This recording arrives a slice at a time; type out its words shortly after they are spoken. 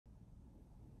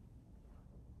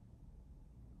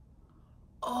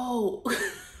Oh,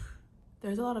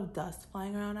 there's a lot of dust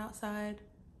flying around outside.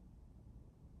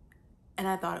 And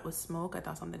I thought it was smoke. I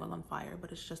thought something was on fire,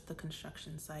 but it's just the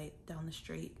construction site down the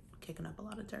street kicking up a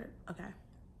lot of dirt. Okay.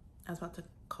 I was about to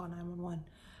call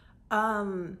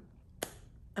 911.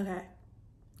 Okay.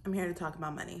 I'm here to talk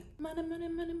about money. Money, money,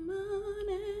 money,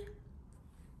 money.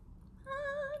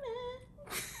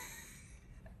 Money.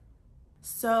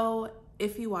 So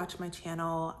if you watch my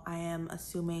channel, I am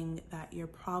assuming that you're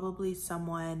probably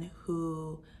someone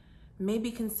who may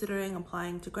be considering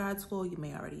applying to grad school. You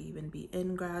may already even be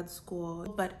in grad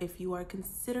school. But if you are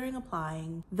considering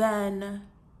applying, then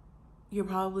you're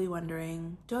probably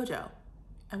wondering, JoJo,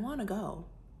 I want to go,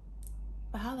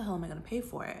 but how the hell am I going to pay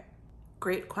for it?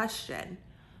 Great question.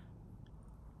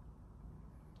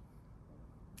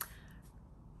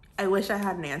 I wish I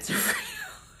had an answer for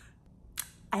you.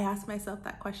 I ask myself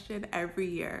that question every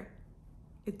year.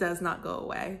 It does not go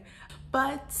away.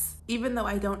 But even though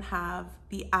I don't have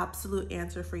the absolute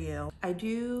answer for you, I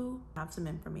do have some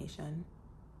information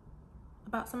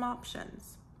about some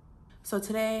options. So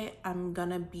today I'm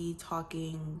gonna be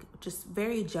talking just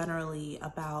very generally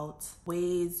about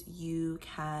ways you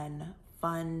can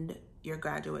fund your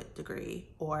graduate degree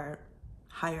or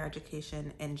higher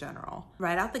education in general.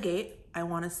 Right out the gate, I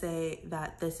wanna say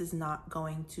that this is not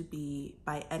going to be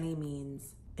by any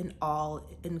means an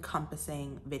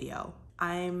all-encompassing video.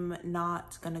 I'm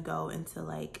not gonna go into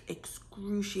like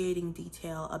excruciating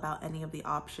detail about any of the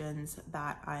options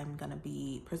that I'm gonna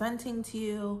be presenting to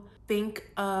you.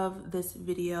 Think of this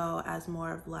video as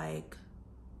more of like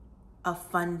a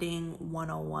funding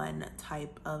 101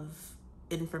 type of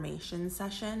information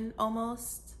session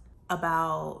almost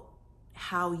about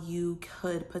how you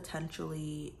could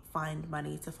potentially find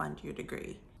money to fund your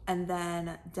degree. And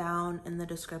then down in the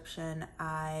description,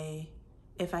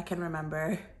 if I can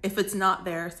remember, if it's not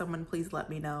there, someone please let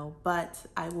me know, but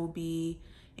I will be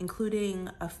including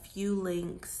a few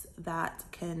links that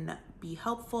can be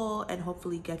helpful and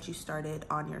hopefully get you started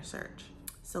on your search.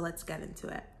 So let's get into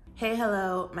it. Hey,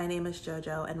 hello, my name is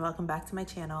JoJo and welcome back to my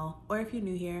channel, or if you're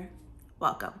new here,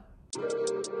 welcome.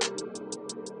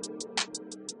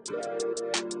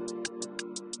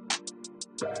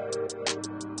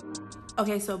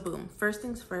 Okay, so boom, first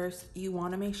things first, you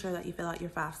wanna make sure that you fill out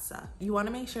your FAFSA. You wanna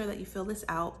make sure that you fill this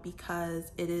out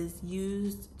because it is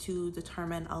used to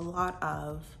determine a lot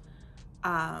of,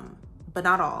 but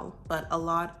not all, but a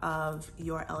lot of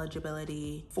your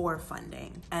eligibility for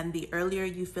funding. And the earlier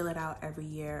you fill it out every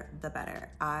year, the better.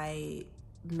 I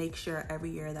make sure every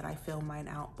year that I fill mine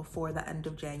out before the end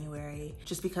of January,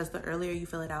 just because the earlier you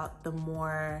fill it out, the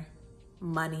more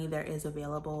money there is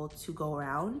available to go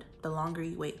around. The longer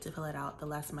you wait to fill it out, the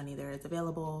less money there is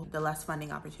available, the less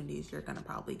funding opportunities you're gonna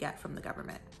probably get from the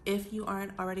government. If you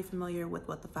aren't already familiar with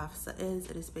what the FAFSA is,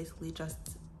 it is basically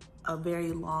just a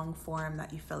very long form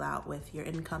that you fill out with your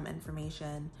income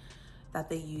information that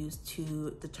they use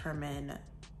to determine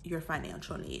your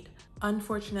financial need.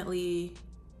 Unfortunately,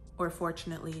 or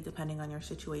fortunately, depending on your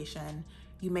situation,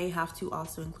 you may have to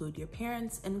also include your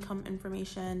parents' income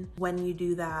information. When you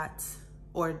do that,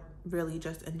 or really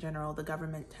just in general, the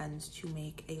government tends to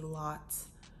make a lot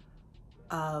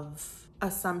of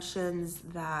assumptions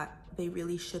that they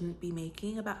really shouldn't be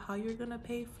making about how you're gonna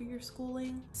pay for your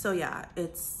schooling. So yeah,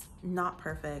 it's not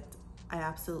perfect. I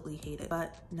absolutely hate it,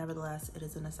 but nevertheless, it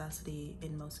is a necessity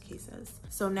in most cases.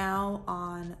 So now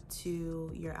on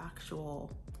to your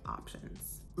actual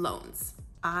options. Loans.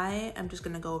 I am just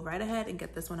gonna go right ahead and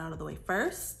get this one out of the way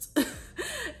first.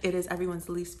 It is everyone's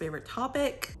least favorite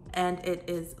topic, and it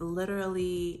is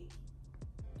literally,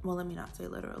 well, let me not say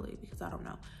literally because I don't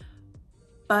know,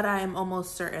 but I am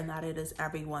almost certain that it is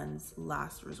everyone's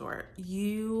last resort.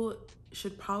 You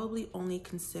should probably only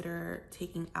consider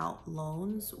taking out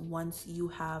loans once you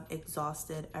have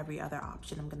exhausted every other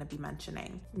option I'm gonna be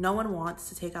mentioning. No one wants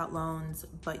to take out loans,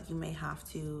 but you may have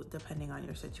to depending on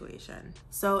your situation.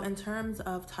 So in terms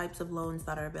of types of loans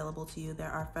that are available to you,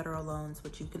 there are federal loans,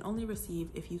 which you can only receive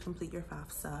if you complete your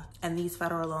FAFSA. And these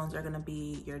federal loans are gonna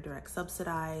be your direct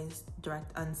subsidized,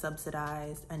 direct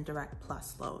unsubsidized, and direct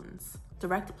plus loans.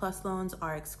 Direct plus loans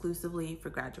are exclusively for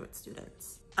graduate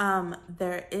students.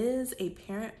 There is a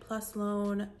parent plus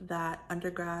loan that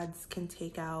undergrads can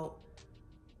take out.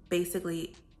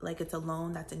 Basically, like it's a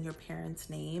loan that's in your parents'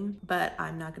 name, but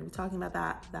I'm not gonna be talking about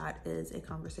that. That is a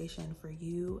conversation for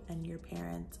you and your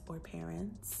parent or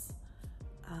parents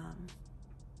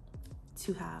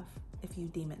to have if you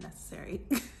deem it necessary.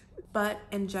 But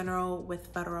in general, with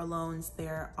federal loans,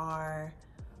 there are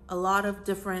a lot of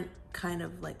different kind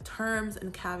of like terms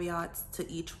and caveats to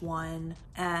each one,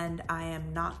 and I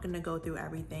am not going to go through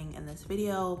everything in this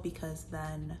video because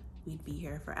then we'd be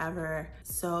here forever.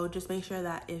 So just make sure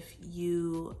that if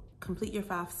you complete your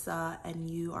FAFSA and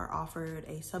you are offered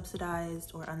a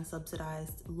subsidized or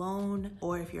unsubsidized loan,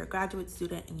 or if you're a graduate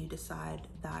student and you decide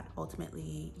that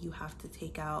ultimately you have to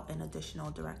take out an additional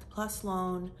Direct Plus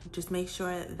loan, just make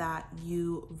sure that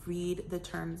you read the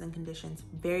terms and conditions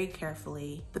very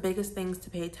carefully. The biggest things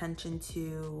to pay attention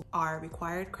to are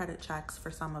required credit checks for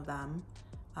some of them.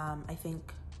 I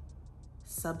think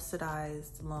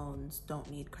subsidized loans don't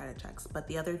need credit checks, but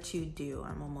the other two do,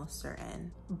 I'm almost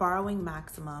certain. Borrowing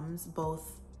maximums,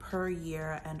 both per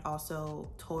year and also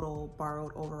total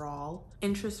borrowed overall.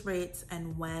 Interest rates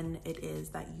and when it is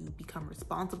that you become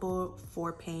responsible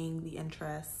for paying the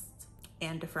interest,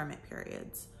 and deferment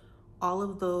periods. All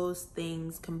of those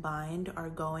things combined are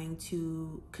going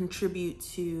to contribute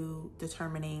to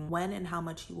determining when and how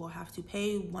much you will have to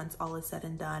pay once all is said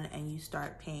and done and you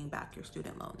start paying back your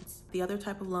student loans. The other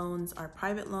type of loans are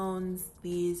private loans.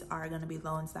 These are going to be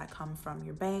loans that come from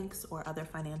your banks or other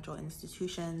financial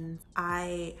institutions.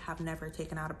 I have never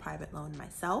taken out a private loan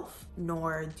myself,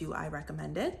 nor do I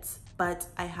recommend it, but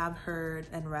I have heard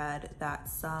and read that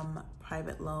some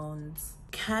private loans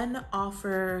can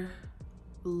offer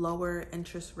lower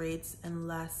interest rates and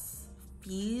less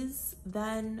fees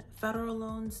than federal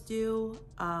loans do,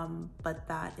 but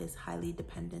that is highly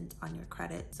dependent on your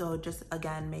credit. So just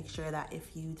again, make sure that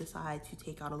if you decide to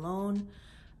take out a loan,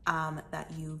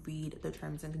 that you read the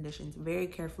terms and conditions very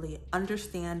carefully,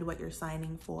 understand what you're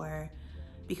signing for,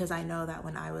 because I know that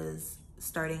when I was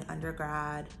starting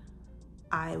undergrad,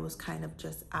 I was kind of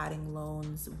just adding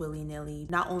loans willy-nilly,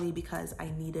 not only because I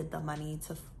needed the money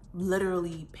to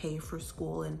literally pay for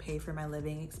school and pay for my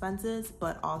living expenses,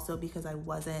 but also because I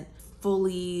wasn't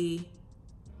fully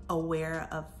aware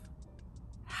of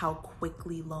how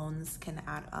quickly loans can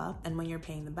add up, and when you're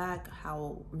paying them back,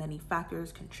 how many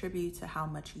factors contribute to how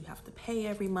much you have to pay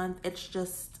every month. It's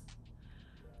just,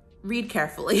 read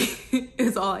carefully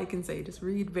is all I can say. Just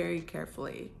read very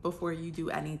carefully before you do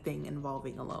anything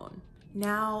involving a loan.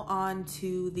 Now on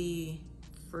to the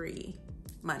free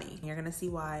money. You're gonna see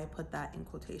why I put that in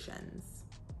quotations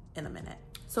in a minute.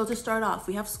 So to start off,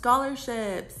 we have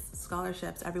scholarships.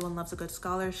 Scholarships, everyone loves a good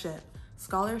scholarship.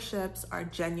 Scholarships are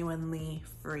genuinely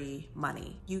free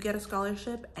money. You get a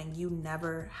scholarship and you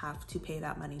never have to pay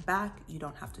that money back. You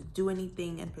don't have to do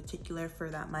anything in particular for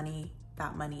that money.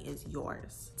 That money is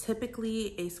yours.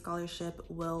 Typically, a scholarship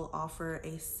will offer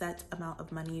a set amount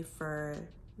of money for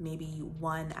maybe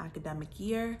one academic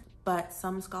year, but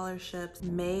some scholarships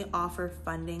may offer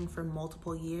funding for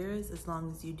multiple years as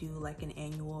long as you do like an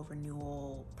annual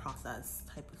renewal process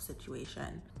type of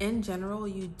situation. In general,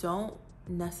 you don't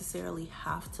necessarily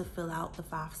have to fill out the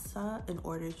FAFSA in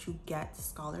order to get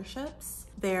scholarships.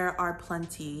 There are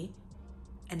plenty,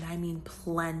 and I mean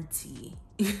plenty,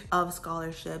 of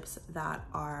scholarships that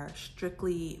are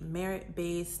strictly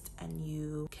merit-based, and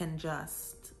you can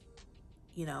just,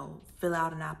 you know, fill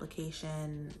out an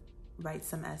application, write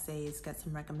some essays, get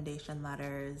some recommendation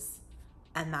letters,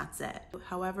 and that's it.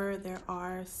 However, there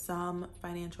are some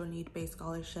financial need-based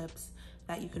scholarships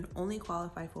that you can only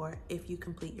qualify for if you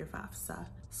complete your FAFSA.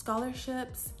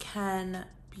 Scholarships can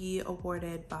be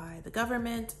awarded by the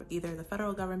government, either the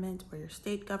federal government or your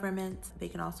state government. They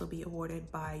can also be awarded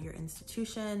by your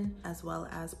institution, as well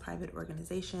as private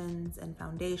organizations and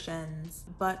foundations.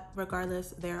 But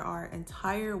regardless, there are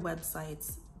entire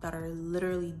websites that are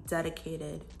literally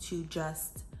dedicated to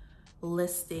just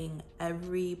listing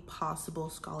every possible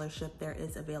scholarship there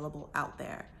is available out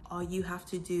there. All you have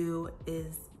to do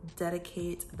is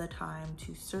dedicate the time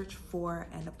to search for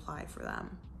and apply for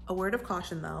them. A word of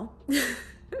caution though,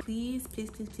 please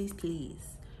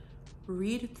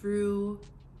read through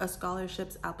a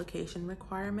scholarship's application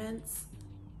requirements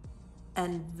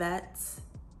and vet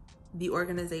the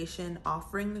organization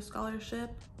offering the scholarship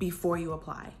before you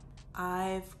apply.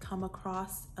 I've come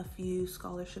across a few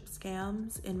scholarship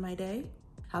scams in my day.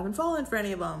 Haven't fallen for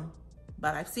any of them,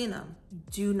 but I've seen them.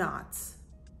 Do not,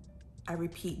 I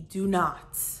repeat, do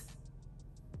not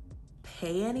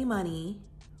pay any money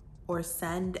or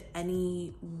send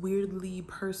any weirdly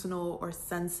personal or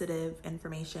sensitive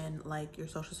information like your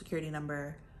social security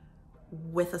number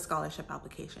with a scholarship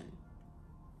application.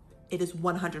 It is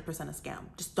 100% a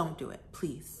scam. Just don't do it,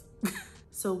 please.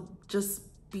 So just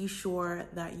be sure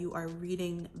that you are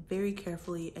reading very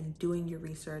carefully and doing your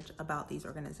research about these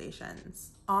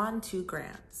organizations. On to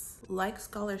grants. Like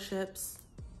scholarships,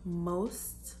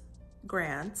 most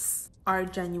grants are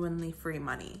genuinely free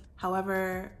money.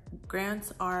 However,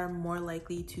 grants are more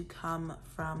likely to come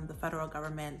from the federal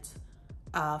government,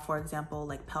 for example,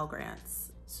 like Pell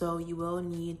Grants. So you will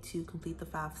need to complete the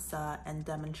FAFSA and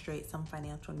demonstrate some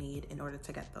financial need in order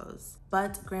to get those.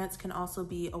 But grants can also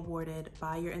be awarded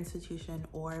by your institution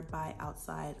or by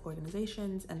outside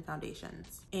organizations and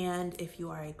foundations. And if you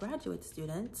are a graduate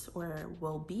student or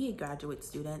will be a graduate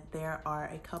student, there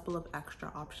are a couple of extra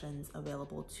options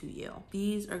available to you.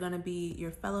 These are going to be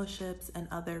your fellowships and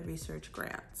other research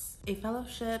grants. A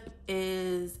fellowship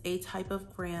is a type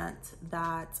of grant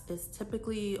that is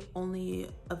typically only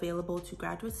available to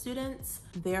graduate students.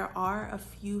 There are a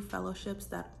few fellowships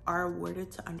that are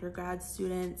awarded to undergrad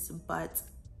students, but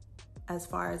as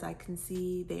far as I can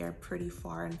see, they are pretty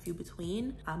far and few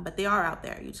between, but they are out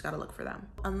there. You just gotta look for them.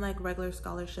 Unlike regular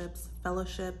scholarships,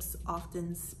 fellowships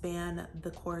often span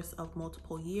the course of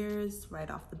multiple years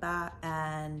right off the bat,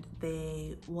 and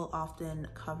they will often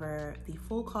cover the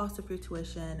full cost of your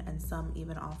tuition, and some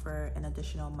even offer an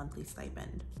additional monthly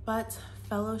stipend. But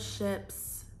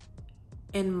fellowships,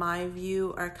 in my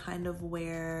view, are kind of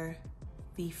where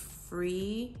the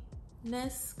freeness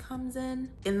comes in.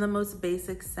 In the most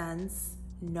basic sense,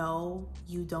 no,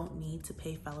 you don't need to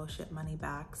pay fellowship money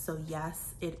back. So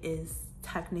yes, it is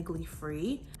technically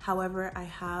free. However, I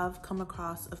have come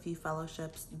across a few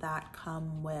fellowships that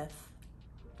come with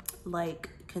like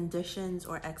conditions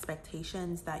or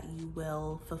expectations that you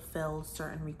will fulfill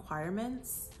certain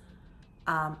requirements,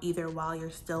 either while you're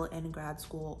still in grad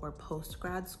school or post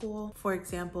grad school. For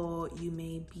example, you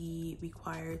may be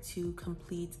required to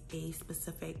complete a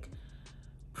specific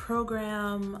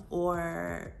program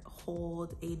or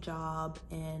hold a job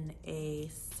in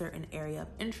a certain area of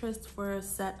interest for a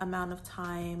set amount of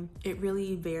time. It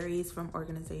really varies from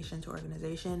organization to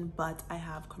organization, but I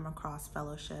have come across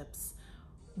fellowships,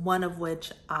 one of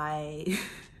which I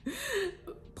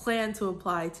plan to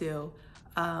apply to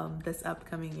this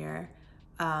upcoming year,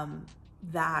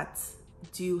 that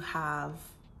do have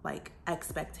like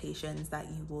expectations that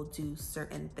you will do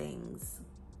certain things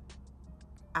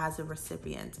as a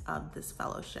recipient of this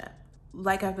fellowship.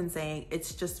 Like I've been saying,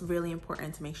 it's just really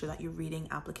important to make sure that you're reading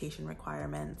application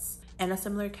requirements. And a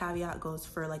similar caveat goes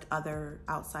for like other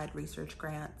outside research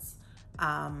grants.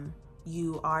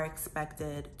 You are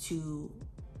expected to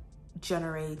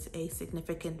generate a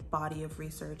significant body of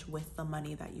research with the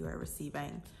money that you are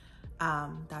receiving.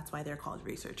 That's why they're called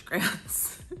research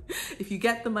grants. If you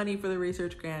get the money for the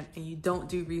research grant and you don't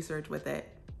do research with it,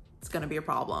 it's gonna be a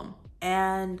problem.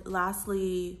 And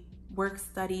lastly, work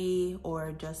study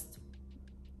or just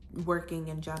working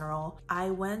in general.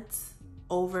 I went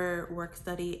over work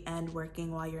study and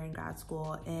working while you're in grad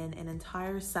school in an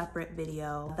entire separate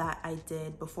video that I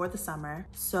did before the summer.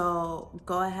 So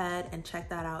go ahead and check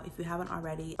that out if you haven't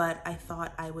already, but I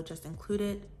thought I would just include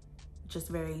it just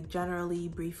very generally,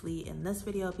 briefly in this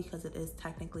video because it is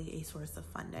technically a source of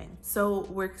funding. So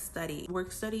work study.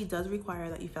 Work study does require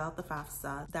that you fill out the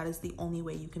FAFSA. That is the only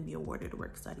way you can be awarded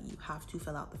work study. You have to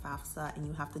fill out the FAFSA and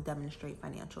you have to demonstrate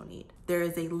financial need. There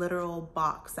is a literal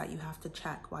box that you have to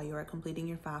check while you are completing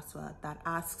your FAFSA that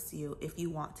asks you if you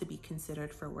want to be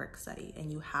considered for work study,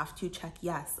 and you have to check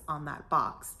yes on that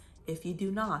box. If you do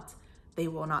not, they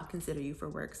will not consider you for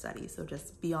work study. So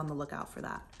just be on the lookout for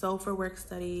that. So for work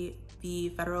study, the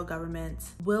federal government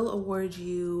will award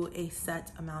you a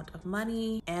set amount of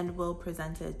money and will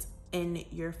present it in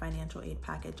your financial aid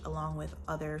package along with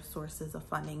other sources of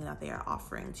funding that they are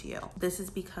offering to you. This is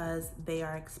because they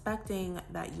are expecting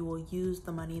that you will use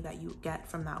the money that you get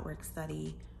from that work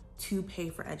study to pay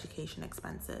for education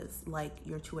expenses like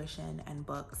your tuition and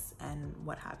books and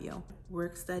what have you.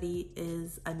 Work study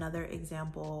is another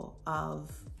example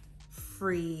of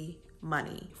free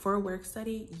money. For work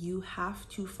study, you have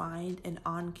to find an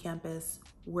on-campus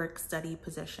work study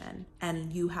position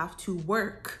and you have to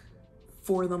work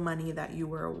for the money that you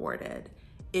were awarded.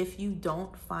 If you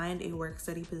don't find a work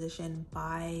study position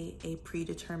by a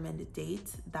predetermined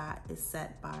date that is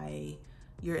set by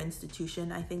your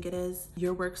institution, I think it is,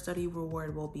 your work study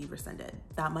reward will be rescinded.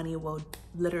 That money will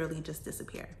literally just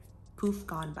disappear. Poof,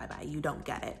 gone, bye-bye, you don't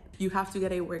get it. You have to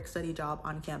get a work study job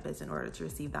on campus in order to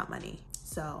receive that money.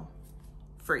 So,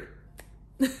 free.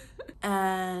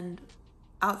 And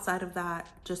outside of that,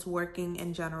 just working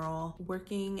in general,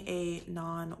 working a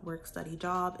non-work study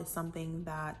job is something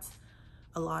that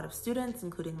a lot of students,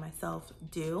 including myself,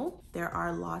 do. There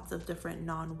are lots of different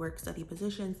non-work study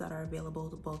positions that are available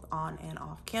both on and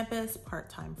off campus,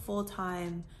 part-time,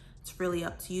 full-time. It's really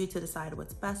up to you to decide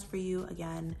what's best for you.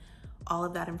 Again, all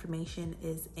of that information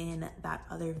is in that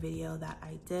other video that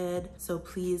I did. So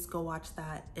please go watch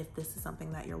that if this is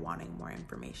something that you're wanting more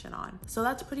information on. So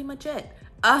that's pretty much it.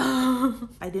 I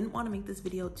didn't want to make this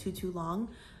video too long.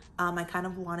 I kind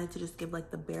of wanted to just give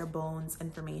like the bare bones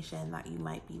information that you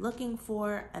might be looking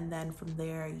for, and then from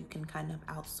there you can kind of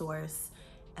outsource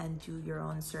and do your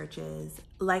own searches.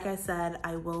 Like I said,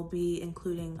 I will be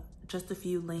including just a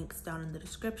few links down in the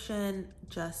description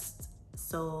just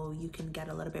so you can get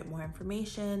a little bit more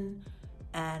information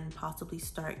and possibly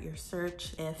start your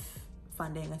search if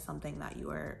funding is something that you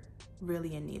are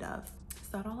really in need of. Is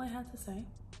that all I had to say?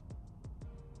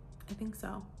 I think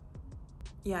so.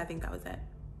 Yeah, I think that was it.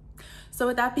 So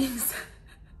with that being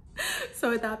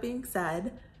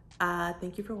said,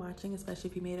 thank you for watching, especially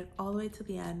if you made it all the way to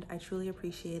the end. I truly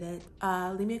appreciate it.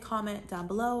 Leave me a comment down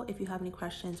below if you have any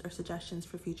questions or suggestions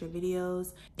for future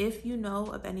videos. If you know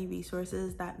of any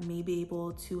resources that may be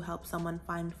able to help someone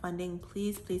find funding,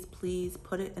 please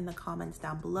put it in the comments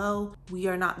down below. We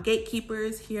are not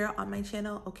gatekeepers here on my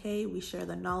channel, okay? We share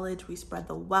the knowledge, we spread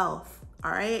the wealth,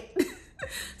 all right?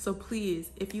 So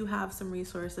please, if you have some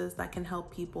resources that can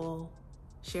help people,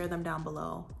 share them down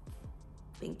below.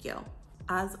 Thank you.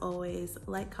 As always,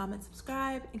 like, comment,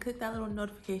 subscribe, and click that little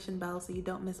notification bell so you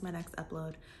don't miss my next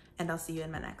upload. And I'll see you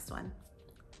in my next one.